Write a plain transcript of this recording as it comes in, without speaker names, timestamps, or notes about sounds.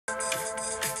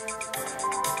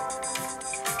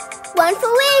One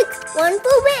for wigs. One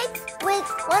for wigs.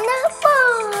 Wigs.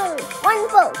 Wonderful.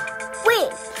 Wonderful.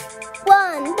 Wigs.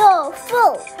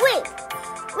 Wonderful. Wigs.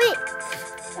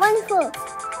 Wigs. Wonderful.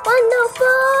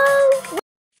 Wonderful.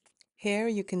 Here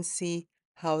you can see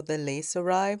how the lace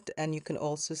arrived, and you can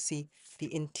also see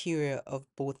the interior of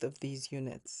both of these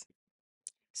units.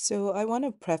 So I want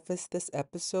to preface this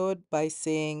episode by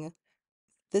saying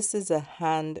this is a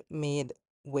handmade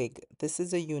wig. This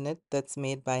is a unit that's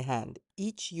made by hand.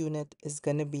 Each unit is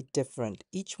going to be different.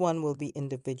 Each one will be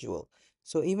individual.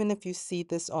 So even if you see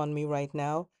this on me right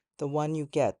now, the one you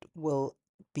get will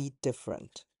be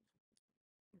different.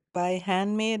 By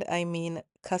handmade, I mean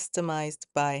customized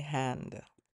by hand.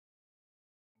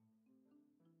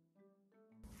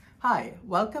 Hi,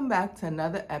 welcome back to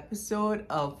another episode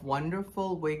of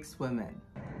Wonderful Wigs Women.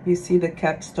 You see the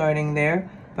cap starting there,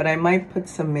 but I might put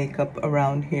some makeup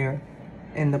around here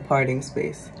in the parting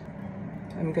space.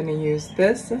 I'm gonna use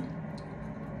this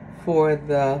for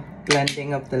the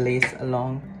blending of the lace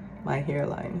along my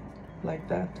hairline, like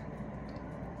that.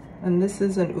 And this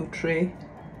is an outre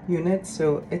unit,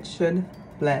 so it should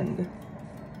blend.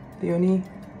 The only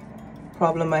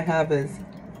problem I have is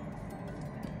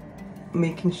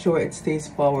making sure it stays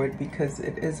forward because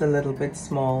it is a little bit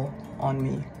small on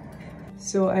me.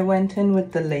 So I went in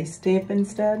with the lace tape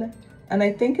instead, and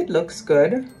I think it looks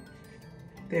good.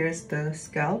 There's the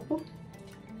scalp.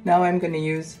 Now I'm going to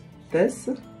use this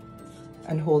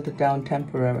and hold it down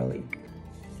temporarily.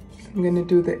 I'm going to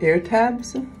do the ear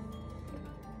tabs.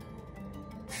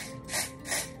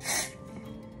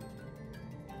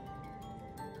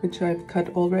 Which I've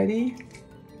cut already.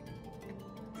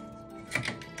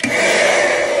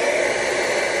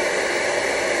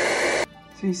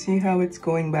 So you see how it's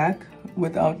going back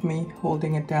without me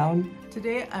holding it down?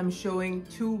 Today I'm showing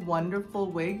two wonderful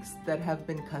wigs that have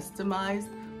been customized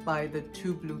by the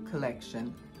Bleu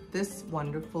collection. This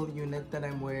wonderful unit that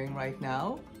I'm wearing right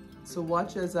now. So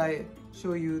watch as I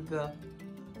show you the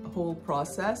whole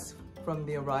process from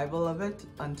the arrival of it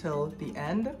until the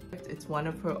end. It's one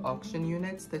of her auction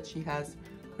units that she has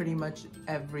pretty much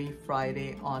every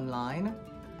Friday online.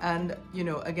 And you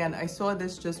know, again, I saw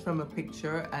this just from a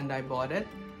picture and I bought it.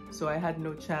 So I had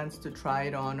no chance to try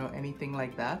it on or anything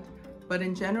like that. But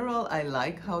in general, I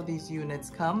like how these units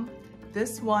come.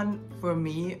 This one for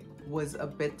me was a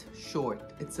bit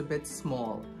short. It's a bit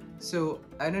small. So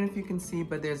I don't know if you can see,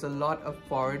 but there's a lot of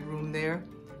forward room there.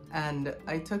 And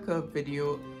I took a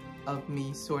video of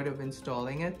me sort of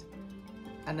installing it.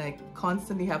 And I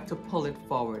constantly have to pull it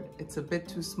forward. It's a bit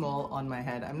too small on my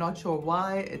head. I'm not sure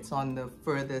why. It's on the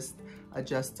furthest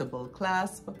adjustable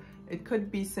clasp. It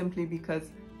could be simply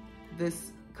because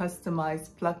this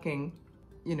customized plucking,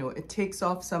 you know, it takes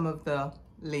off some of the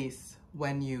lace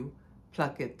when you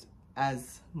pluck it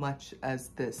as much as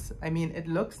this. I mean, it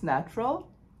looks natural.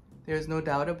 There's no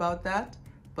doubt about that.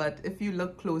 But if you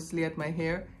look closely at my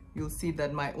hair, you'll see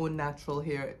that my own natural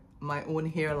hair, my own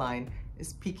hairline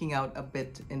is peeking out a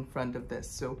bit in front of this.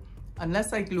 So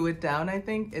unless I glue it down, I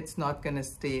think it's not gonna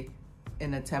stay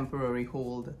in a temporary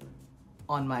hold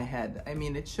on my head. I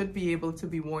mean, it should be able to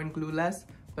be worn glueless,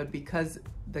 but because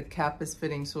the cap is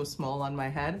fitting so small on my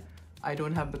head, I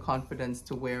don't have the confidence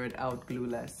to wear it out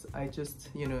glueless. I just,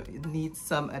 you know, it needs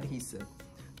some adhesive.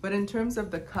 But in terms of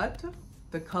the cut,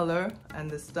 the color, and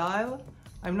the style,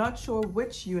 I'm not sure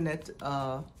which unit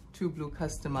Bleu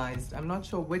customized. I'm not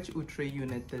sure which outre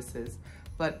unit this is,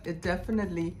 but it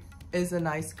definitely is a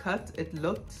nice cut. It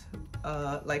looked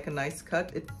like a nice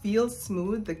cut. It feels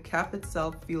smooth. The cap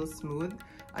itself feels smooth.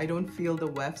 I don't feel the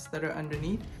wefts that are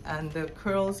underneath, and the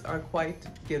curls are quite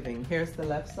giving. Here's the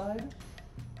left side.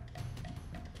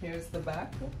 Here's the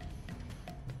back.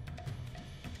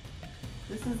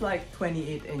 This is like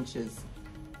 28 inches.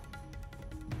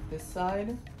 This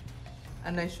side.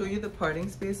 And I show you the parting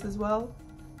space as well,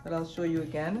 but I'll show you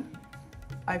again.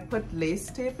 I put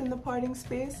lace tape in the parting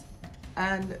space,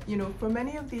 and you know, for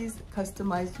many of these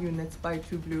customized units by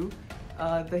Bleu,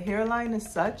 the hairline is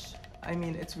such, I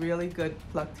mean, it's really good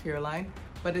plucked hairline,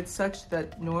 but it's such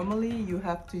that normally you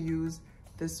have to use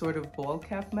this sort of ball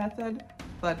cap method,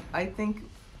 but I think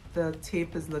the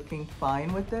tape is looking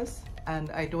fine with this, and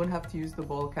I don't have to use the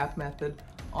ball cap method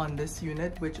on this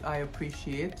unit, which I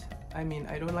appreciate. I mean,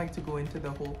 I don't like to go into the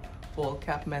whole ball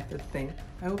cap method thing.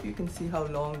 I hope you can see how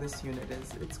long this unit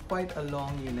is. It's quite a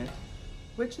long unit,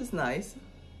 which is nice.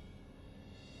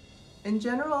 In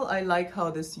general, I like how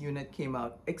this unit came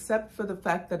out, except for the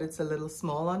fact that it's a little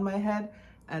small on my head,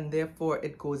 and therefore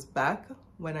it goes back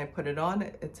when I put it on.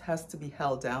 It has to be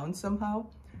held down somehow.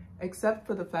 Except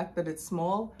for the fact that it's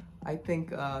small, I think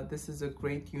this is a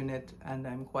great unit, and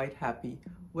I'm quite happy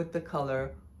with the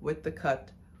color, with the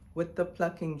cut, with the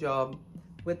plucking job,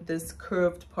 with this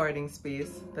curved parting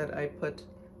space that I put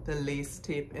the lace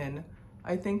tape in.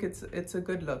 I think it's a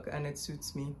good look and it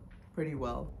suits me pretty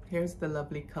well. Here's the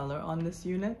lovely color on this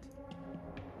unit.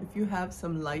 If you have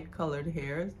some light colored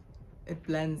hairs, it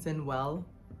blends in well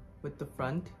with the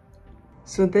front.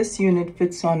 So this unit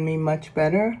fits on me much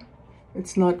better.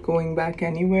 It's not going back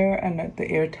anywhere and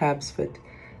the ear tabs fit.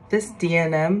 This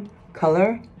D&M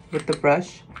color with the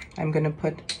brush, I'm gonna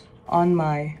put on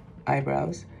my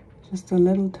eyebrows. Just a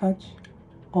little touch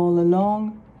all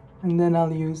along, and then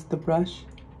I'll use the brush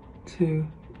to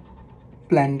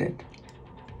blend it.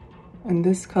 And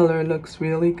this color looks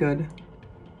really good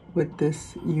with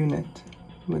this unit,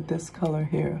 with this color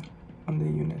here on the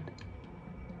unit.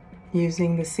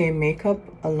 Using the same makeup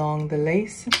along the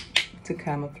lace to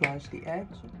camouflage the edge.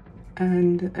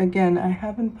 And again, I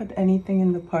haven't put anything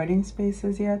in the parting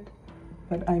spaces yet,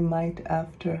 but I might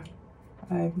after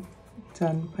I'm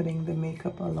done putting the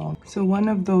makeup along. So one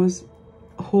of those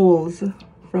holes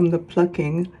from the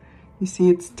plucking, you see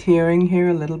it's tearing here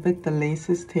a little bit, the lace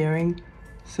is tearing.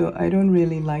 So I don't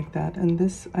really like that. And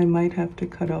this I might have to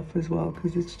cut off as well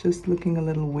because it's just looking a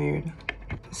little weird.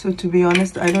 So to be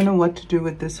honest, I don't know what to do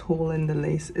with this hole in the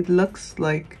lace. It looks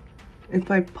like if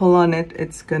I pull on it,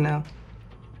 it's gonna,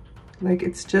 like,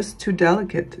 it's just too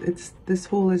delicate. This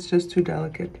hole is just too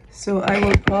delicate. So I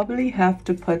will probably have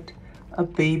to put a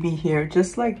baby here,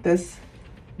 just like this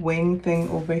wing thing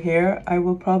over here. I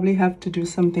will probably have to do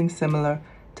something similar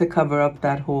to cover up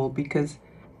that hole because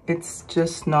it's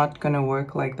just not gonna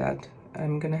work like that.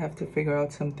 I'm gonna have to figure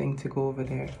out something to go over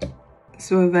there.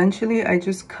 So eventually I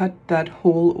just cut that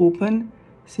hole open.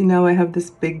 See, now I have this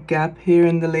big gap here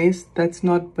in the lace. That's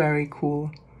not very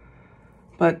cool,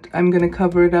 but I'm gonna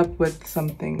cover it up with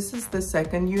something. This is the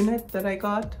second unit that I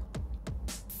got.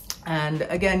 And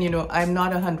again, you know, I'm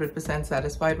not 100%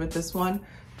 satisfied with this one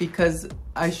because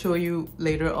I show you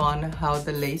later on how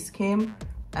the lace came,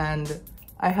 and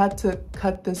I had to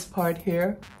cut this part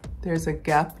here. There's a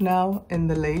gap now in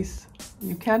the lace.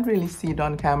 You can't really see it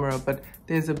on camera, but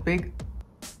there's a big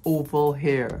oval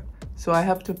here. So I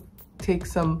have to take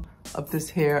some of this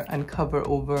hair and cover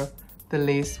over the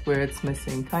lace where it's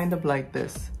missing, kind of like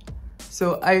this.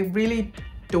 So I really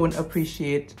don't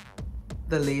appreciate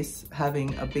the lace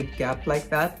having a big gap like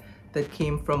that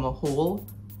came from a hole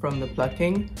from the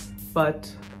plucking,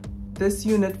 but this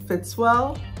unit fits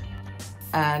well,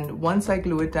 and once I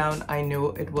glue it down, I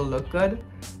know it will look good.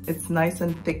 It's nice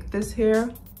and thick, this hair.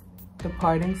 The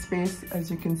parting space, as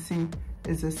you can see,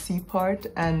 is a C part,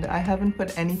 and I haven't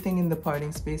put anything in the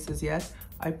parting spaces yet.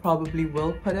 I probably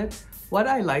will put it. What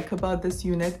I like about this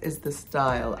unit is the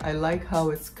style. I like how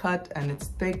it's cut and it's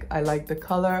thick. I like the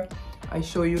color. I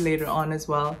show you later on as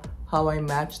well how I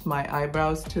matched my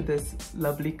eyebrows to this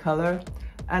lovely color.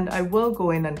 And I will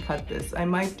go in and cut this. I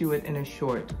might do it in a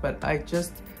short, but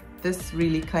this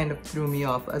really kind of threw me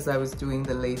off as I was doing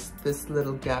the lace, this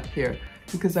little gap here,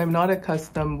 because I'm not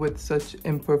accustomed with such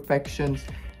imperfections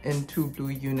in two blue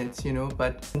units, you know.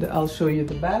 But I'll show you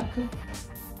the back.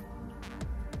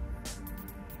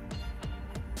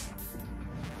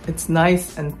 It's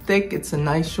nice and thick. It's a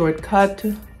nice short cut,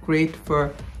 great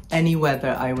for any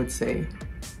weather, I would say.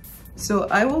 So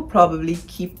I will probably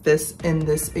keep this in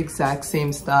this exact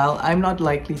same style. I'm not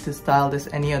likely to style this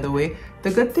any other way.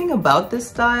 The good thing about this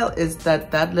style is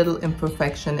that little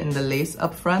imperfection in the lace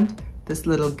up front, this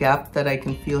little gap that I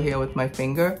can feel here with my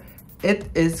finger, it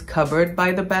is covered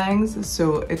by the bangs,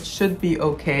 so it should be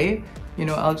okay. You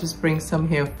know, I'll just bring some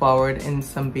hair forward in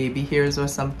some baby hairs or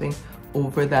something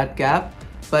over that gap.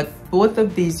 But both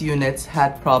of these units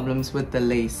had problems with the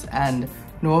lace, and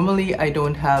normally I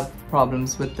don't have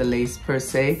problems with the lace per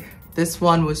se. This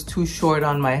one was too short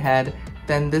on my head.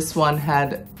 Then this one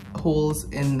had holes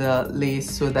in the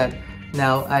lace, so that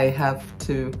now I have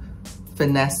to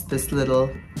finesse this little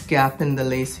gap in the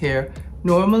lace here.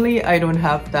 Normally I don't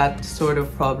have that sort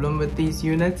of problem with these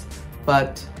units,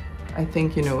 but I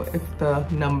think, you know, if the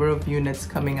number of units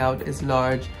coming out is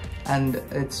large and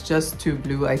it's just too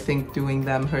blue, I think doing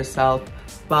them herself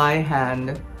by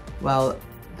hand, well,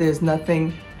 there's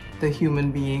nothing the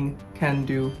human being can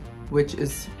do which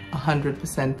is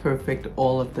 100% perfect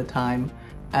all of the time.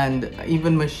 And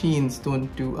even machines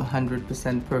don't do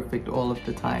 100% perfect all of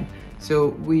the time. So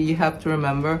we have to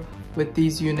remember with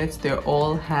these units, they're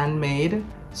all handmade.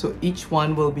 So each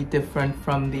one will be different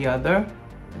from the other.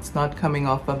 It's not coming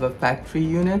off of a factory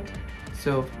unit.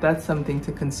 So that's something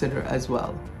to consider as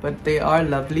well. But they are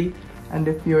lovely. And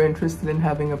if you're interested in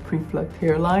having a pre-plucked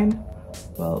hairline,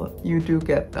 well, you do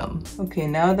get them. Okay,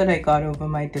 now that I got over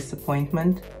my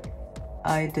disappointment,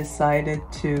 I decided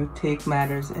to take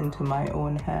matters into my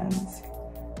own hands.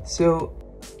 So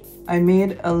I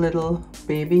made a little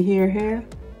baby hair here.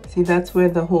 See, that's where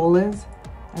the hole is,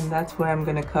 and that's where I'm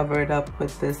gonna cover it up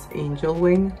with this angel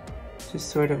wing, just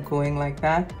sort of going like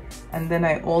that. And then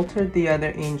I altered the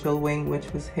other angel wing,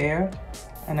 which was hair,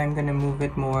 and I'm gonna move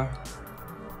it more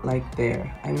like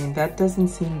there. I mean, that doesn't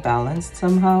seem balanced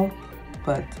somehow,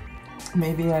 but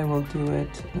maybe I will do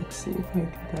it. Let's see if I do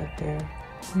that there.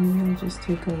 Maybe I'll just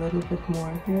take a little bit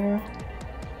more here.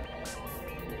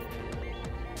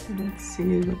 Let's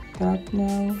see with that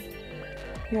now.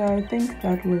 Yeah, I think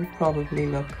that will probably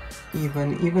look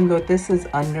even though this is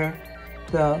under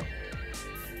the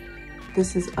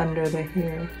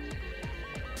hair.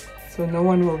 So no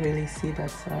one will really see that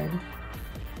side.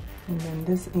 And then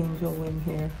this angel wing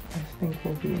here, I think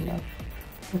will be enough.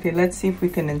 Okay, let's see if we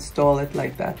can install it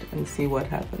like that and see what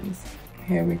happens.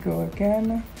 Here we go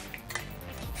again.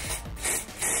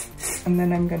 And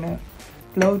then I'm gonna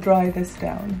blow dry this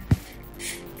down.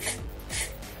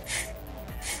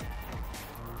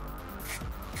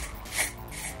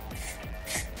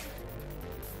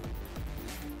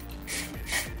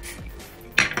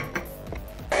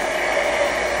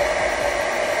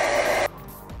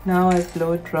 Now I've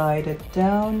blow dried it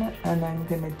down, and I'm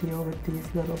gonna deal with these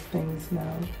little things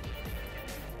now.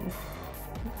 Oof,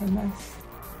 what a mess.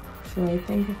 So I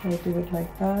think if I do it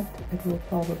like that, it will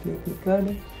probably be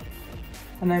good.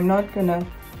 And I'm not gonna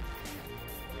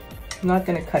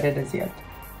cut it as yet.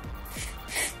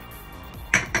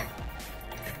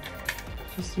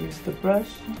 Just use the brush.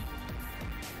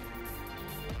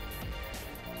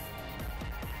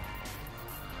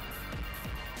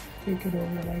 Take it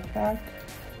over like that.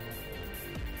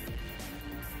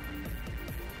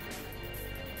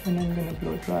 And I'm gonna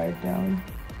blow dry it down.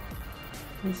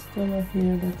 There's still a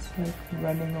hair that's like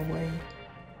running away.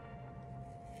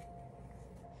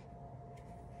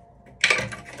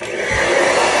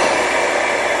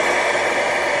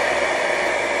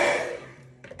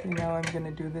 Okay, now I'm gonna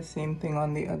do the same thing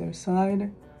on the other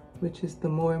side, which is the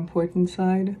more important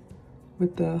side,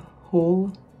 with the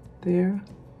hole there.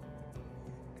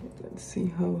 Let's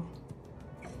see how,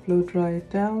 blow dry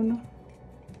it down.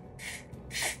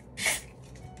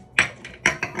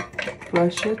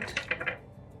 Brush it.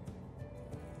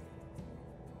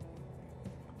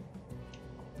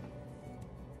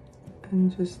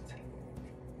 And just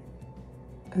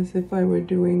as if I were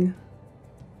doing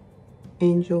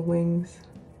angel wings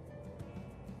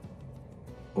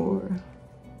or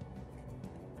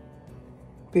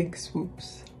big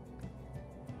swoops.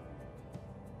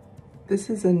 This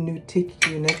is a Nutic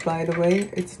unit, by the way.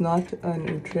 It's not an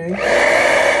outre.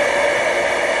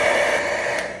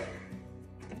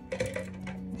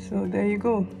 So there you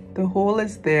go. The hole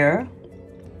is there.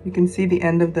 You can see the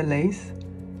end of the lace,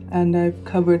 and I've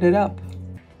covered it up.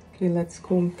 Okay, let's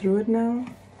comb through it now.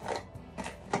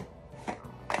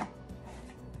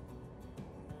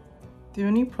 The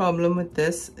only problem with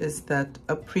this is that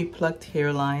a pre-plucked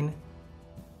hairline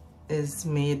is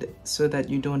made so that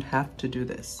you don't have to do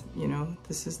this. You know,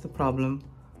 this is the problem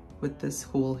with this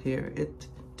hole here. It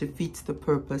defeats the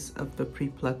purpose of the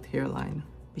pre-plucked hairline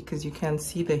because you can't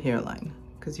see the hairline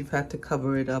because you've had to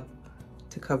cover it up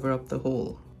to cover up the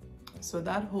hole. So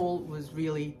that hole was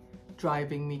really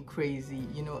driving me crazy.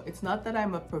 You know, it's not that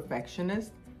I'm a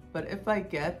perfectionist, but if I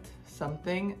get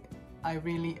something, I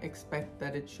really expect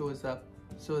that it shows up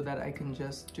so that I can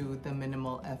just do the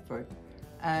minimal effort.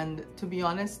 And to be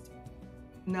honest,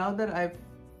 now that I've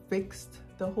fixed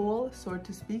the hole, so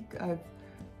to speak, I've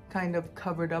kind of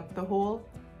covered up the hole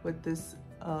with this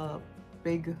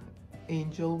big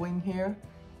angel wing here.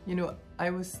 You know,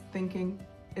 I was thinking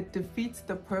it defeats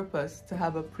the purpose to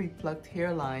have a pre-plucked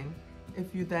hairline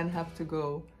if you then have to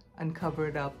go and cover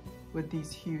it up with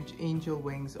these huge angel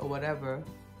wings or whatever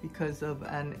because of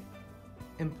an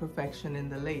imperfection in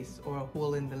the lace or a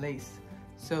hole in the lace.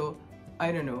 So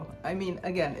I don't know. I mean,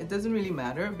 again, it doesn't really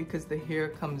matter because the hair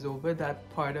comes over that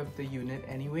part of the unit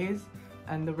anyways,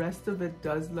 and the rest of it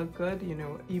does look good. You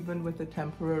know, even with a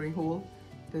temporary hole,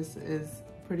 this is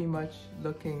pretty much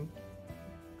looking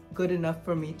good enough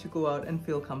for me to go out and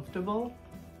feel comfortable.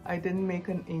 I didn't make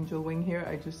an angel wing here.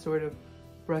 I just sort of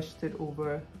brushed it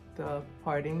over the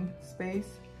parting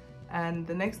space. And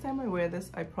the next time I wear this,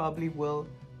 I probably will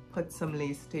put some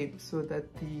lace tape so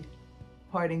that the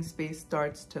parting space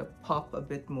starts to pop a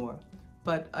bit more.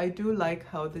 But I do like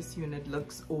how this unit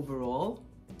looks overall.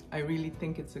 I really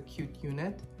think it's a cute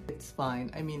unit. It's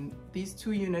fine. I mean, these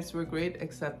two units were great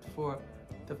except for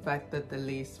the fact that the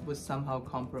lace was somehow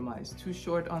compromised. Too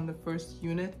short on the first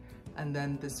unit, and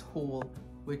then this hole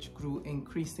which grew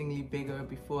increasingly bigger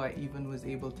before I even was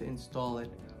able to install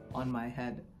it on my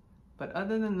head. But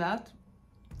other than that,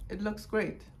 it looks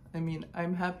great. I mean,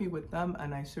 I'm happy with them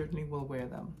and I certainly will wear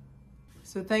them.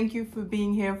 So thank you for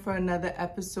being here for another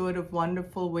episode of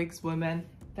Wonderful Wigs Women.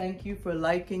 Thank you for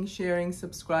liking, sharing,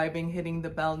 subscribing, hitting the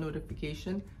bell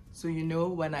notification so you know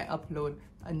when I upload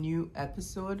a new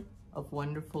episode of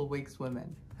Wonderful Wigs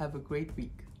Women. Have a great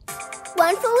week.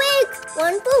 Wonderful wigs,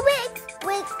 wonderful wigs,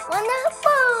 wigs,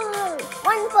 wonderful,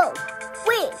 wonderful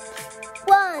wigs,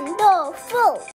 wonderful.